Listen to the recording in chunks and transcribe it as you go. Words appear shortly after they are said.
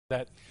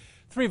That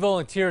 3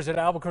 volunteers at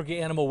Albuquerque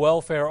Animal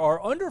Welfare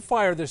are under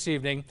fire this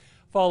evening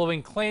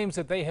following claims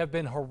that they have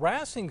been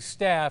harassing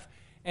staff,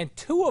 and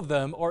 2 of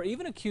them are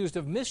even accused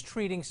of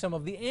mistreating some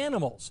of the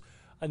animals.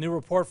 A new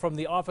report from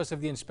the Office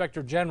of the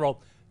Inspector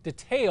General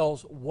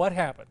details what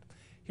happened.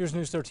 Here's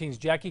News 13's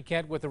Jackie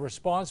Kent with a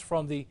response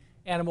from the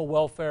Animal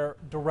Welfare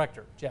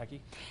Director.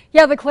 Jackie.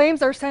 Yeah, the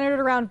claims are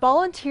centered around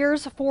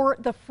volunteers for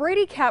the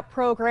Fraidy Cat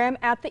program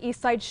at the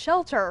Eastside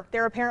shelter.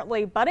 They're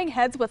apparently butting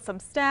heads with some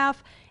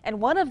staff, and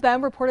one of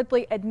them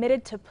reportedly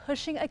admitted to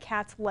pushing a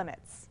cat's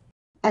limits.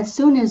 As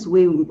soon as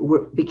we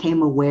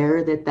became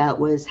aware that that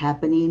was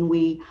happening,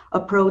 we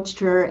approached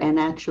her and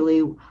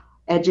actually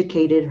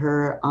educated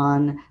her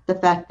on the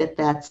fact that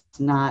that's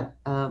not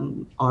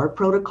our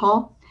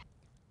protocol.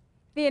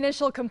 The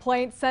initial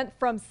complaint sent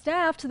from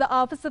staff to the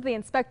Office of the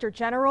Inspector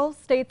General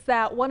states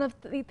that one of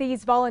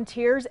these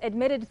volunteers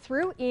admitted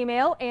through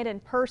email and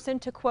in person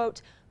to,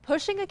 quote,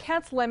 pushing a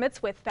cat's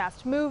limits with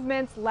fast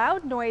movements,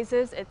 loud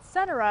noises,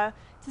 etc.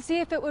 to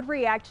see if it would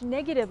react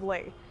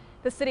negatively.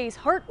 The city's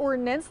heart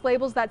ordinance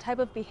labels that type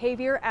of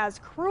behavior as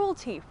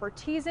cruelty for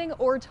teasing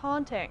or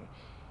taunting.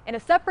 In a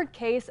separate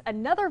case,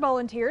 another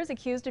volunteer is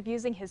accused of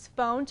using his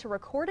phone to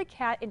record a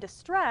cat in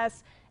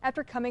distress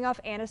after coming off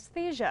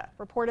anesthesia,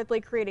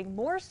 reportedly creating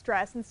more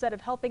stress instead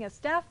of helping a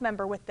staff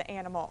member with the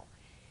animal.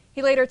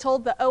 He later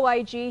told the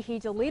OIG he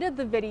deleted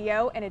the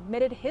video and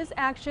admitted his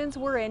actions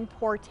were in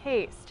poor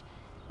taste.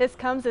 This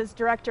comes as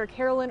Director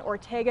Carolyn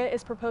Ortega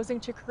is proposing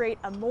to create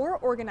a more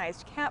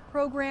organized cat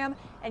program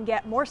and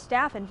get more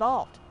staff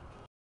involved.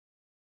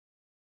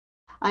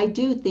 I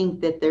do think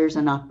that there's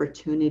an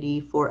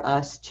opportunity for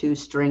us to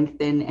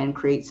strengthen and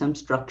create some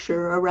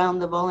structure around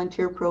the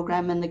volunteer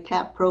program and the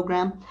CAP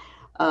program.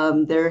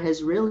 There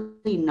has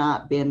really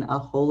not been a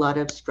whole lot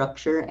of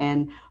structure,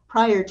 and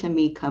prior to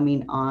me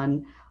coming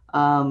on,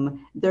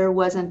 there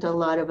wasn't a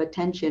lot of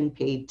attention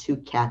paid to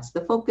cats.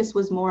 The focus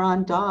was more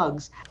on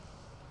dogs.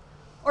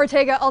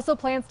 Ortega also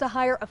plans to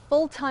hire a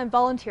full-time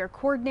volunteer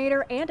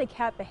coordinator and a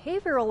cat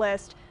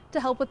behavioralist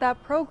to help with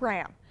that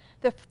program.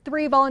 The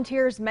 3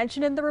 volunteers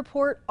mentioned in the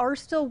report are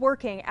still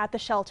working at the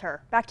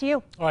shelter. Back to you.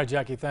 All right,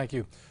 Jackie, thank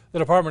you. The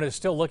department is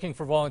still looking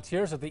for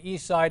volunteers at the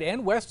East Side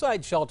and West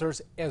Side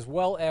shelters, as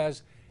well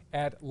as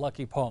at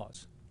Lucky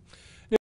Paws.